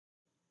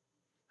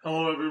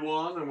Hello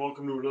everyone and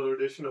welcome to another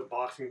edition of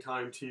Boxing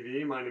Time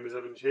TV. My name is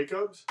Evan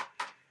Jacobs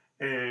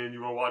and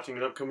you are watching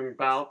an upcoming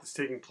bout that's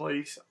taking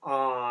place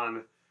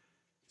on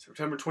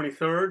September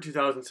 23rd,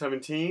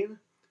 2017.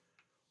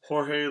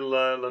 Jorge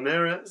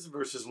Linares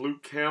versus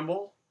Luke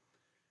Campbell.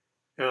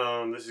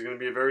 This is going to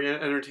be a very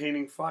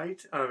entertaining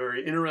fight, a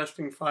very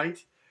interesting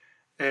fight,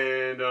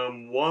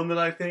 and one that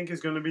I think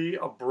is going to be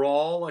a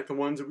brawl like the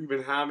ones that we've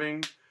been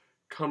having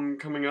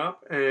coming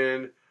up.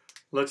 And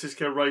let's just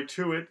get right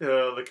to it.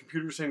 The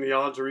computer's saying the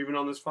odds are even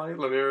on this fight.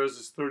 Linares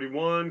is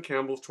 31,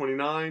 Campbell's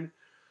 29.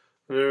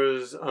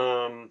 Linares, his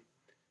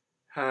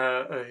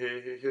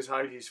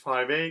height, he's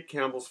 5'8",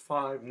 Campbell's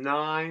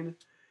 5'9",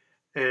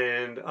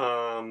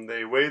 and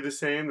they weigh the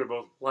same. They're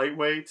both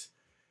lightweights.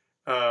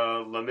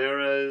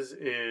 Linares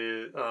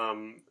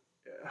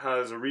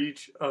has a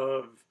reach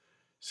of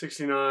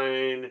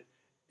 69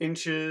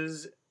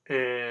 inches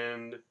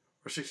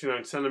or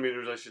 69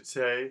 centimeters, I should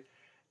say.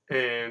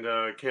 And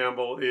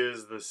Campbell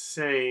is the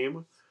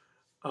same.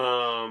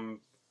 Linares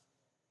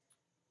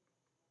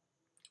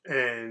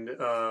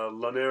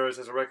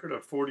has a record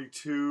of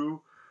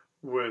 42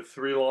 with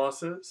 3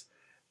 losses.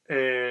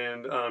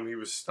 And he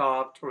was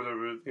stopped, or there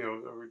were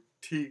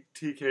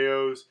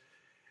TKOs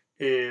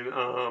in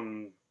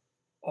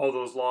all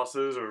those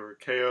losses, or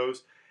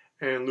KOs.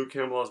 And Luke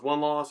Campbell has 1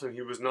 loss, and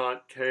he was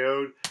not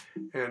KO'd.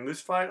 And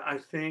this fight, I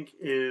think,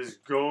 is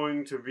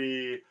going to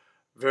be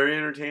very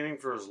entertaining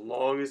for as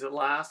long as it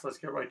lasts. Let's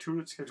get right to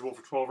it. Scheduled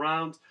for 12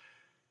 rounds.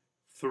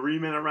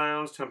 3-minute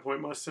rounds,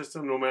 10-point must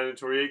system, no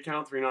mandatory 8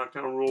 count, 3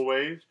 knockdown rule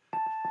waived.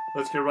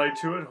 Let's get right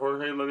to it.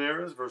 Jorge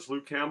Linares versus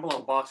Luke Campbell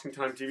on Boxing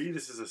Time TV.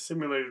 This is a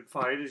simulated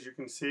fight, as you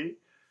can see.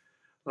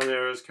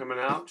 Linares coming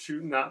out,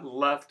 shooting that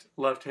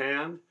left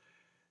hand,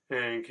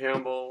 and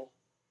Campbell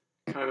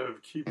kind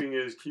of keeping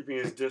his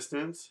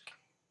distance.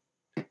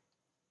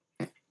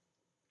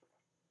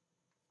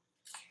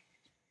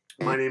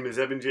 My name is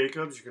Evan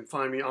Jacobs. You can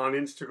find me on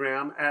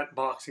Instagram at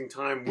Boxing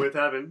Time with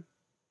Evan.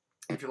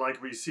 If you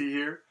like what you see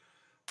here,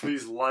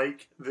 please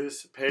like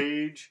this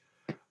page.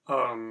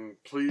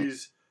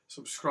 Please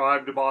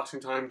subscribe to Boxing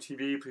Time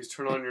TV. Please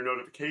turn on your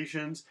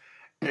notifications.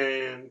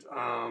 And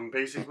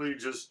basically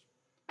just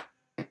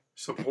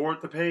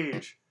support the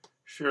page.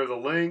 Share the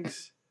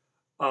links.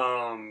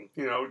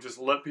 Just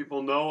let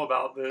people know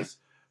about this,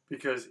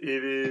 because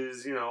it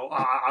is,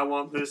 I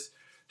want this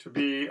to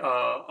be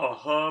a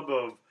hub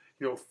of,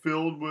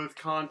 filled with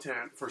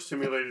content for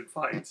simulated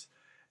fights.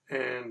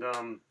 And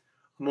I'm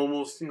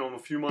almost, I'm a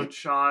few months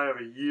shy of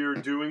a year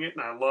doing it,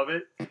 and I love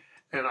it.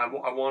 And I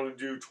want to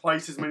do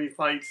twice as many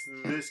fights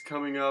this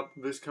coming up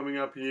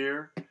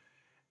year.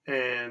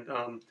 And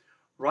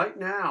right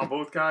now,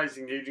 both guys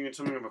engaging in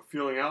something of a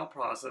feeling out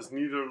process,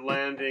 neither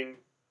landing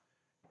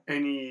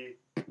any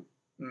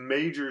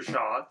major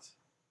shots.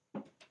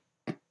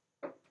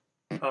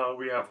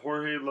 We have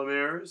Jorge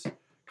Linares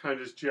kind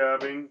of just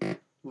jabbing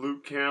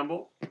Luke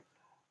Campbell,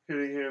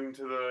 hitting him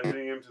to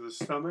the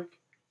stomach.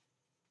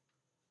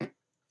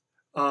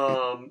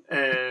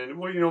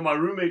 My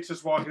roommate's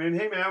just walking in.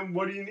 Hey man,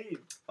 what do you need?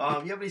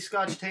 You have any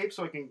Scotch tape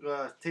so I can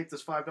tape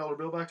this $5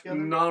 bill back together?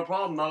 Not a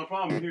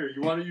problem. Here,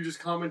 why don't you just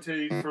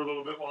commentate for a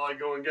little bit while I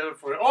go and get it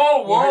for you?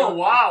 Oh, whoa,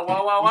 wow.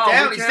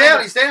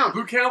 He's down.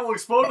 Luke Campbell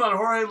exploded on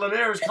Jorge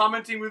Linares.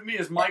 Commenting with me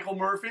is Michael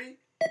Murphy.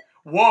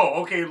 Whoa,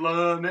 okay,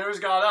 Linares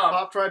got up.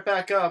 Popped right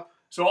back up.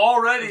 So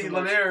already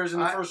Linares in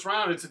the first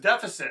round, it's a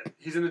deficit.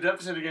 He's in a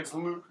deficit against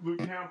Luke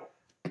Campbell.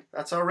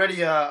 That's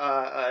already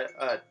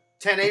a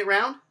 10-8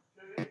 round?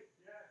 10-8,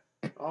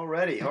 yeah.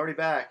 Already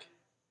back.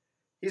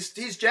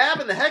 He's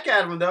jabbing the heck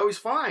out of him, though. He's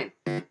fine.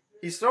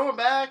 He's throwing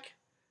back.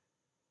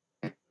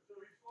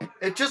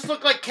 It just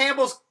looked like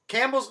Campbell's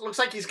looks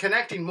like he's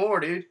connecting more,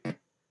 dude.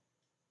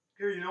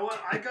 Here, you know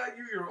what? I got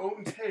you your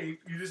own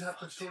tape. You just have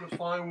to sort of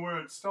find where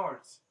it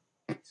starts.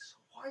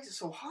 Why is it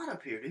so hot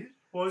up here, dude?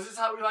 Well, this is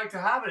how we like to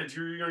have it.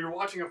 You're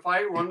watching a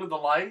fight. We're under the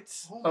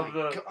lights of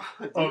the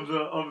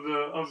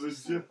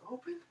gym.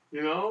 Open.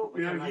 How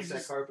nice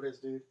that carpet is,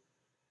 dude.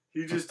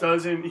 He just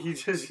doesn't.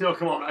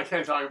 Come on. I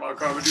can't talk about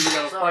carpet. Dude, we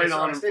got a fight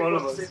on in front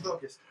of us. Stay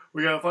focused.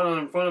 We got a fight on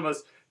in front of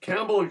us.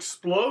 Campbell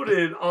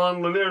exploded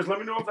on Linares. Let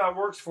me know if that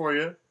works for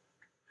you.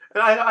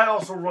 And I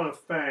also run a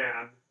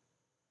fan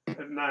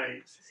at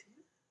night.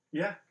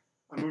 Yeah,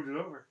 I moved it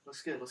over.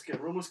 Looks good.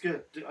 Room looks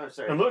good.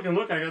 Sorry. And look,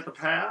 I got the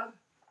pad.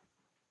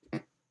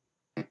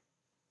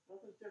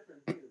 Nothing's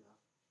different here,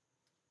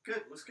 though.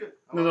 Good. Looks good.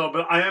 No,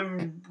 but I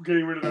am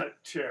getting rid of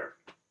that chair.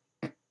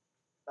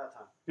 About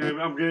time.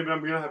 I'm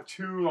gonna have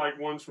 2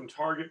 ones from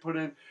Target put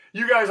in.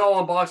 You guys all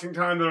on Boxing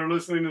Time that are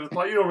listening to this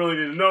fight, you don't really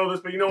need to know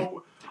this, but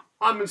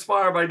I'm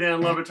inspired by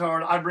Dan Le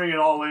Batard. I bring it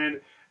all in.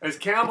 As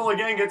Campbell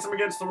again gets him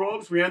against the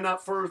ropes, we end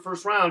that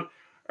first round.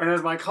 And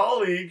as my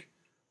colleague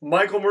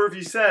Michael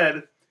Murphy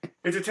said,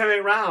 it's a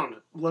 10-8 round.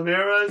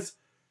 Linares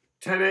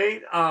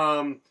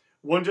 10-8.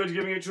 One judge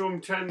giving it to him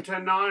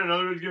 10-9,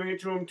 another judge giving it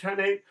to him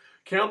 10-8.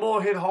 Campbell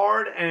hit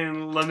hard,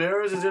 and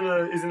Linares is in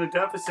a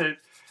deficit.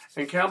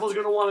 And Campbell's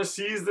going to want to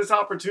seize this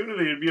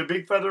opportunity. It'd be a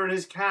big feather in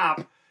his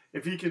cap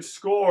if he could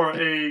score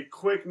a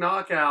quick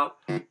knockout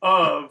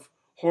of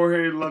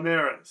Jorge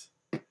Linares.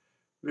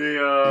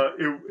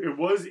 It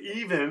was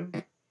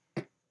even,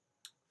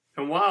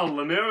 and wow,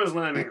 Linares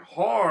landing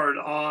hard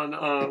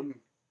on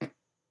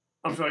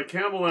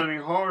Campbell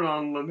landing hard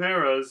on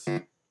Linares.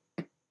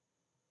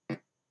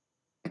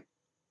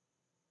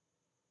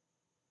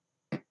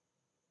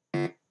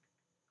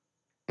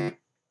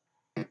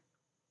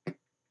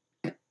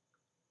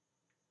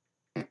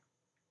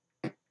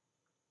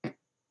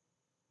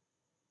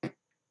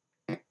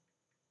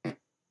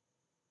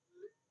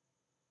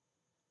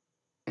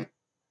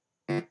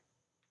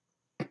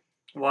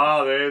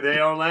 Wow, they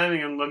are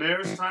landing, and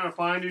Linares is trying to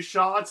find his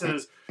shots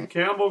as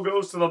Campbell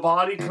goes to the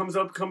body, comes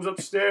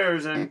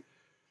upstairs, and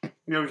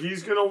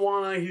he's gonna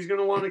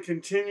wanna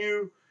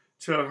continue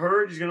to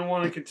hurt. He's gonna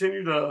want to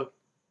continue to.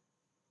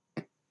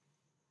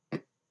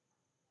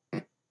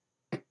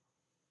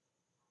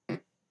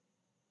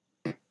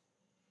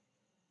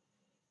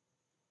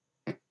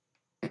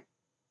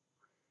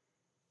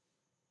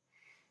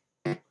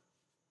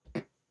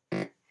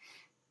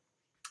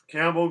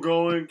 Campbell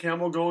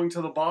going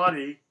to the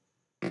body,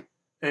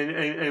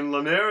 and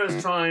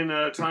Linares trying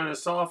to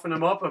soften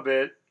him up a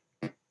bit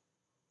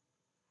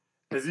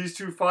as these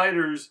two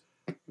fighters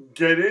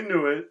get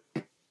into it.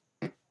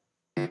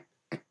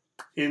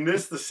 In the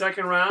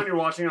second round, you're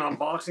watching it on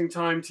Boxing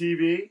Time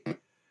TV.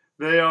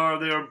 They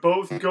are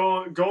both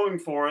going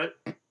for it,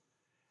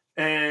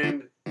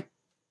 and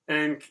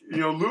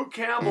Luke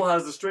Campbell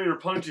has the straighter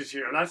punches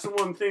here, and that's the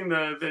one thing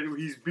that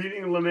he's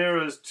beating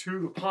Linares to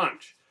the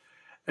punch.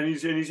 And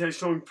he's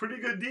showing pretty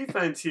good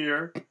defense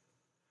here,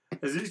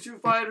 as these two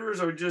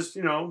fighters are just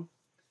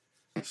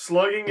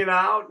slugging it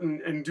out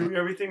and doing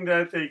everything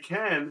that they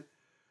can.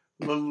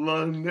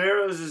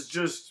 Linares is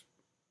just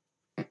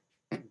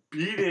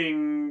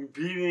beating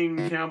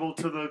Campbell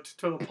to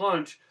the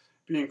punch,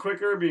 being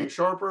quicker, being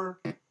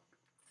sharper.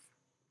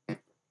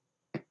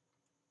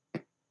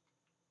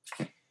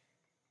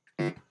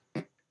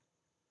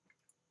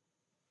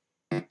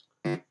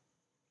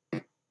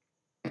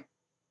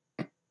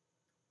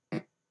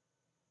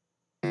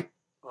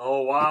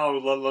 Oh wow,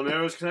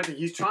 Linares connecting.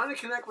 He's trying to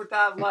connect with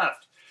that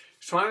left.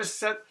 He's trying to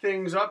set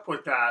things up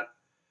with that,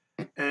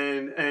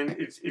 and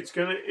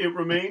it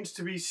remains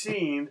to be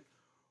seen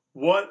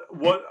what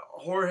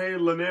Jorge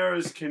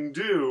Linares can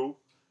do,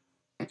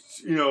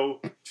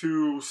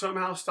 to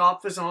somehow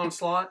stop this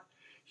onslaught.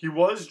 He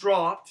was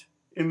dropped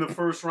in the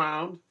first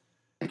round,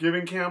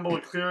 giving Campbell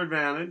a clear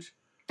advantage.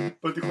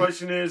 But the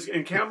question is,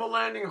 and Campbell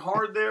landing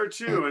hard there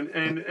too,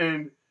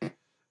 and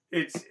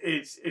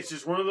it's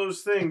just one of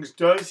those things.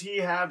 Does he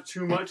have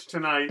too much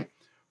tonight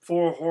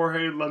for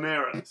Jorge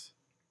Linares?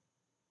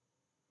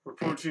 We're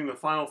approaching the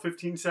final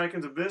 15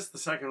 seconds of the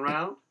second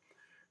round.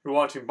 You're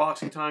watching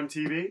Boxing Time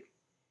TV.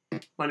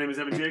 My name is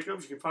Evan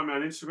Jacobs. You can find me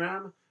on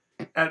Instagram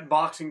at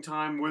Boxing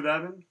Time with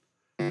Evan.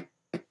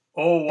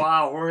 Oh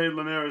wow, Jorge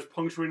Linares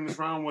punctuating this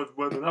round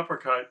with an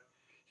uppercut.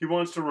 He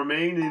wants to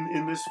remain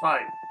in this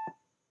fight.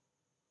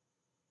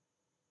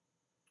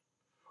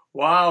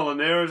 Wow,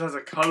 Linares has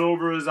a cut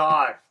over his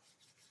eye.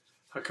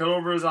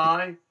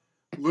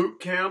 Luke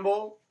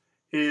Campbell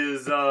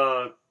is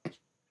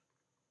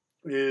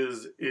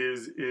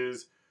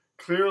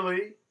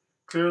clearly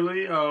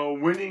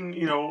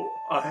winning,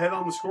 ahead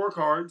on the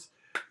scorecards,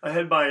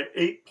 ahead by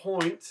 8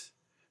 points.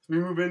 As we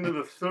move into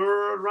the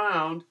third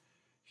round,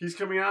 he's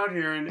coming out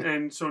here,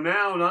 and so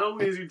now not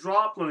only has he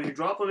dropped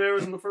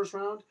Linares in the first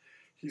round,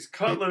 he's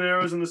cut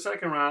Linares in the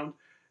second round,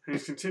 and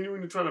he's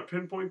continuing to try to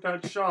pinpoint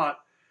that shot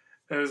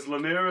as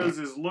Linares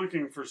is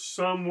looking for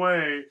some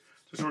way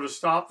to sort of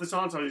stop this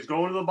onslaught. He's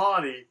going to the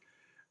body,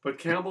 but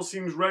Campbell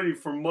seems ready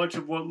for much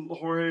of what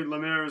Jorge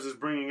Linares is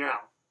bringing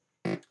out.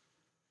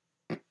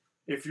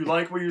 If you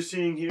like what you're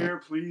seeing here,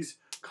 please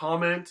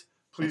comment.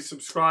 Please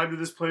subscribe to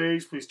this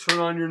page. Please turn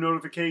on your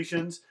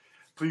notifications.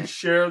 Please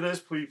share this.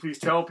 Please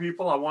tell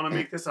people. I want to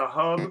make this a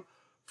hub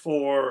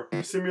for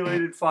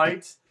simulated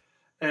fights.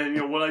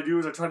 And what I do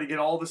is I try to get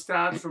all the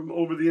stats from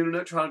over the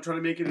internet, try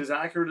to make it as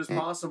accurate as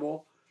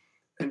possible,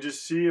 and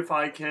just see if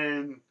I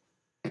can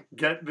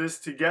get this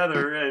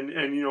together. And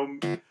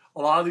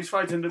a lot of these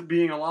fights end up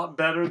being a lot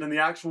better than the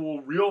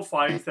actual real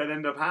fights that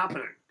end up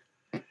happening.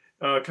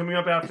 Coming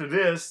up after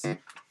this,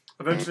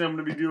 eventually I'm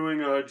going to be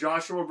doing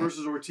Joshua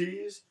versus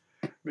Ortiz,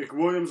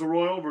 McWilliams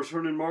Arroyo versus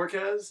Hernan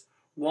Marquez,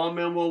 Juan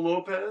Manuel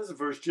Lopez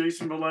versus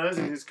Jason Velez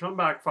in his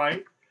comeback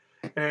fight.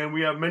 And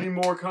we have many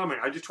more coming.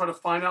 I just try to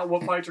find out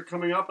what fights are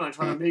coming up, and I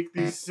try to make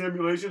these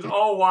simulations.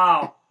 Oh,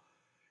 wow.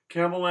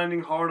 Campbell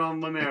landing hard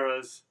on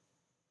Linares.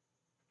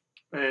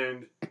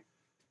 And,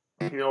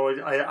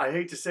 I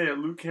hate to say it,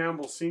 Luke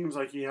Campbell seems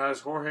like he has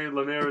Jorge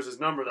Linares'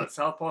 number, that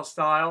southpaw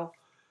style,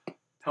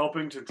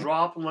 helping to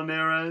drop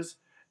Linares,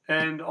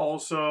 and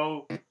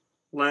also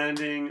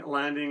landing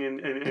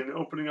and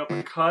opening up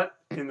a cut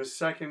in the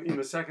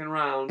second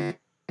round.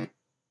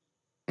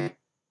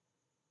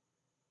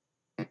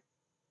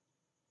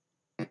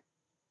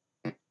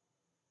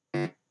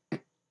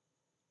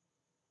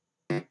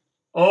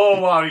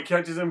 Oh wow, he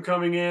catches him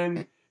coming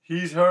in.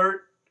 He's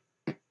hurt.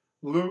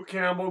 Luke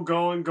Campbell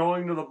going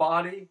to the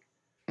body.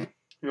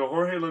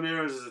 Jorge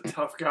Linares is a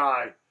tough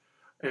guy.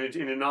 And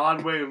in an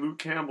odd way, Luke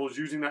Campbell's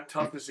using that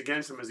toughness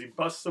against him as he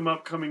busts him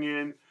up coming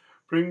in,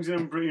 brings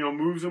him,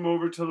 moves him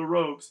over to the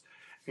ropes.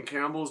 And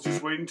Campbell's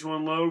just waiting to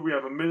unload. We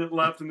have a minute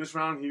left in this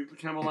round.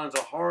 Campbell lands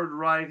a hard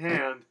right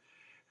hand.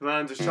 He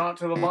lands a shot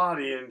to the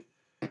body. And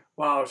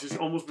wow, it's just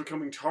almost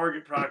becoming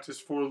target practice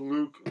for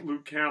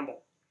Luke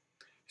Campbell.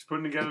 He's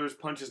putting together his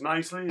punches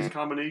nicely, his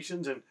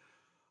combinations. And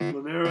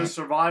Linares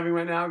surviving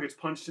right now, gets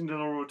punched into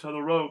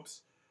the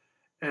ropes.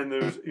 And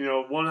there's,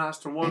 one has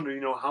to wonder,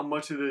 how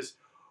much of this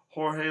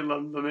Jorge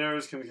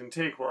Linares can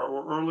take.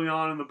 We're early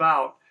on in the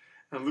bout,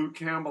 and Luke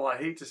Campbell, I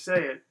hate to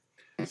say it,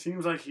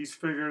 seems like he's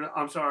figured out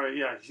Jorge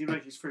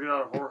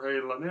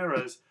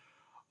Linares.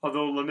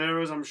 Although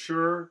Linares, I'm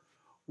sure,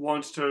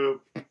 wants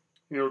to,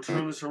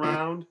 turn this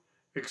around,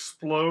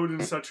 explode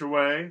in such a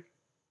way.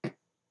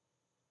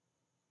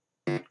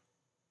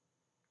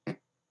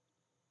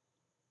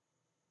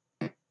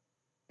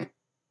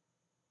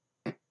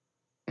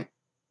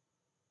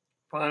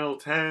 Final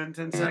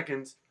 10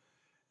 seconds.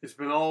 It's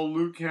been all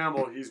Luke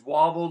Campbell. He's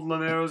wobbled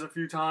Linares a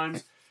few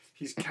times.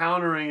 He's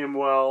countering him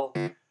well.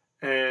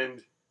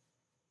 And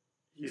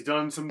he's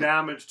done some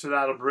damage to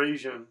that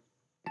abrasion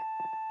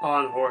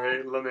on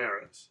Jorge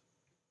Linares.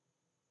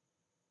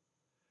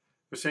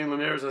 They're saying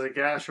Linares has a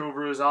gash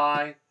over his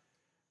eye.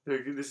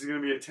 This is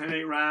going to be a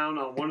 10-8 round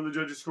on one of the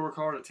judges'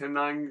 scorecard, a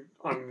 10-9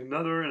 on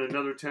another, and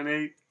another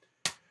 10-8.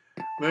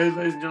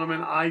 Ladies and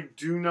gentlemen, I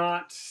do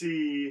not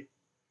see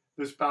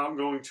this bout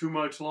going too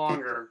much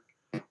longer.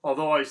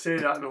 Although I say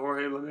that, and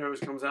Jorge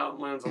Linares comes out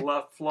and lands a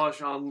left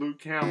flush on Luke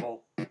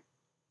Campbell.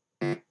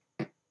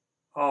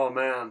 Oh,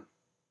 man.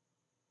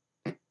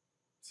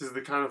 This is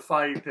the kind of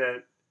fight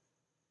that,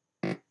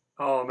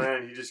 oh,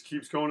 man, he just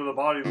keeps going to the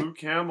body. Luke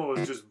Campbell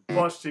is just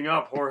busting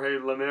up Jorge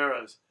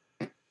Linares.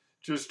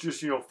 Just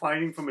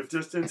fighting from a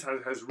distance,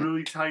 has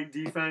really tight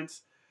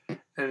defense,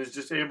 and is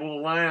just able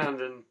to land.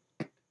 And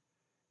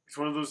it's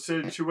one of those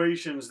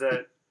situations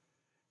that,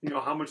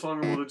 how much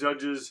longer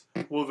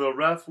will the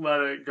ref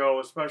let it go,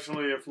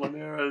 especially if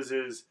Linares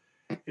is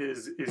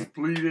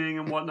bleeding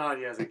and whatnot.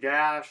 He has a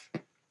gash.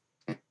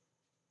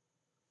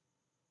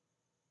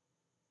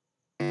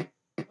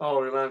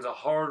 Oh, he lands a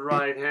hard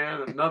right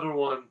hand, another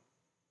one.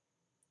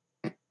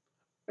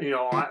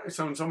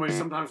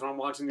 Sometimes when I'm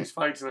watching these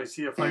fights and I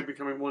see a fight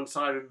becoming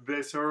one-sided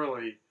this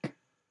early,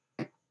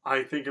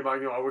 I think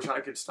about, I wish I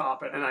could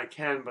stop it, and I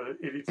can, but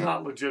it's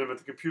not legitimate.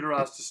 The computer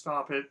has to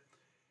stop it.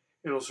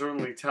 It'll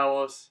certainly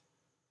tell us.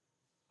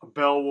 A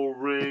bell will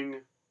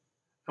ring,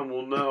 and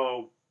we'll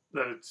know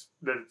that it's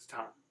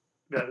time,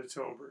 that it's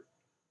over.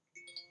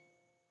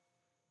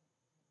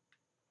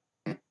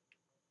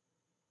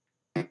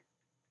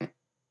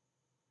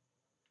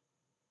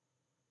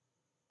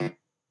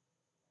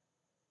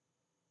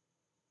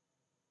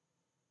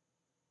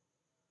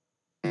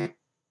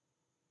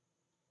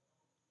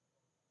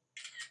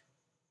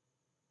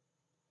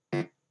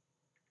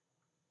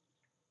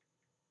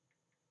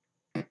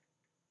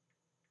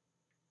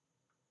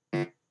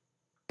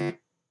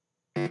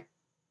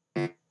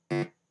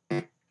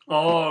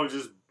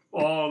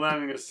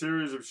 Landing a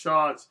series of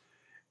shots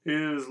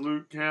is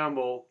Luke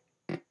Campbell.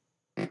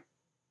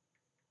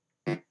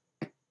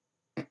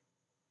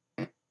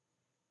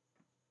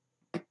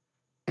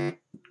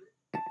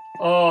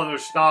 Oh, they're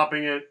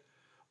stopping it.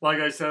 Like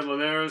I said,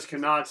 Linares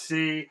cannot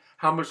see.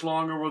 How much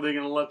longer were they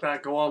going to let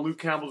that go on? Luke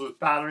Campbell's just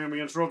battering him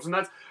against ropes, and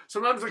that's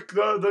sometimes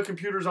the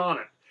computer's on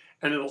it,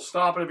 and it'll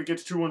stop it if it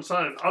gets too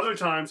one-sided. Other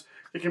times,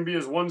 it can be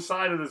as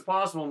one-sided as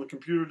possible, and the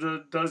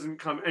computer doesn't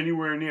come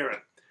anywhere near it.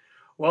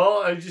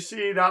 Well, as you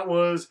see, that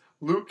was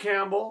Luke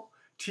Campbell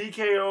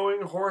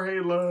TKOing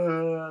Jorge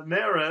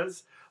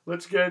Linares.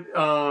 Let's get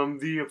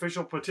the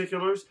official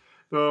particulars.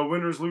 The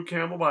winner is Luke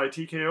Campbell by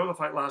TKO. The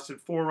fight lasted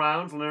 4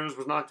 rounds. Linares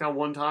was knocked down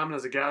 1 time and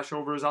has a gash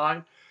over his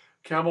eye.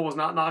 Campbell was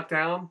not knocked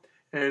down.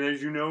 And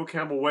as you know,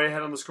 Campbell way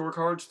ahead on the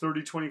scorecards,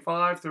 30-25,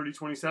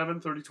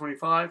 30-27,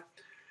 30-25.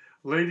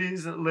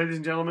 Ladies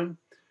and gentlemen,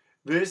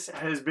 this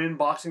has been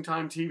Boxing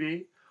Time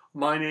TV.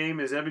 My name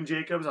is Evan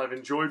Jacobs. I've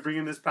enjoyed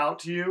bringing this bout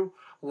to you.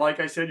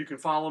 Like I said, you can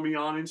follow me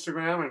on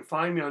Instagram and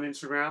find me on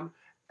Instagram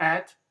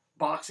at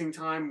Boxing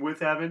Time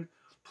with Evan.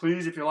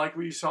 Please, if you like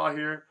what you saw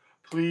here,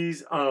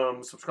 please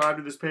subscribe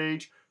to this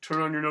page,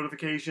 turn on your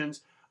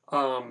notifications,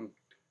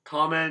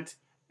 comment,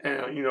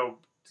 and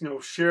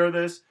share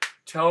this.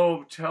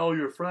 Tell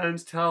your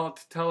friends, tell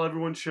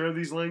everyone, share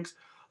these links.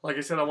 Like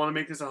I said, I want to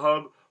make this a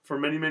hub for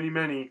many, many,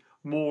 many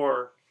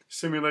more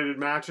simulated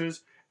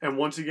matches. And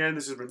once again,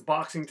 this has been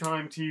Boxing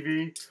Time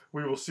TV.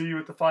 We will see you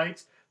at the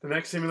fights. The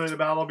next simulated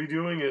bout I'll be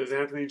doing is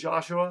Anthony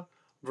Joshua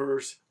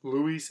versus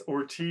Luis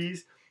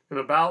Ortiz, in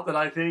a bout that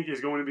I think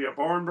is going to be a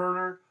barn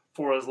burner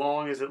for as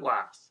long as it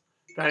lasts.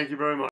 Thank you very much.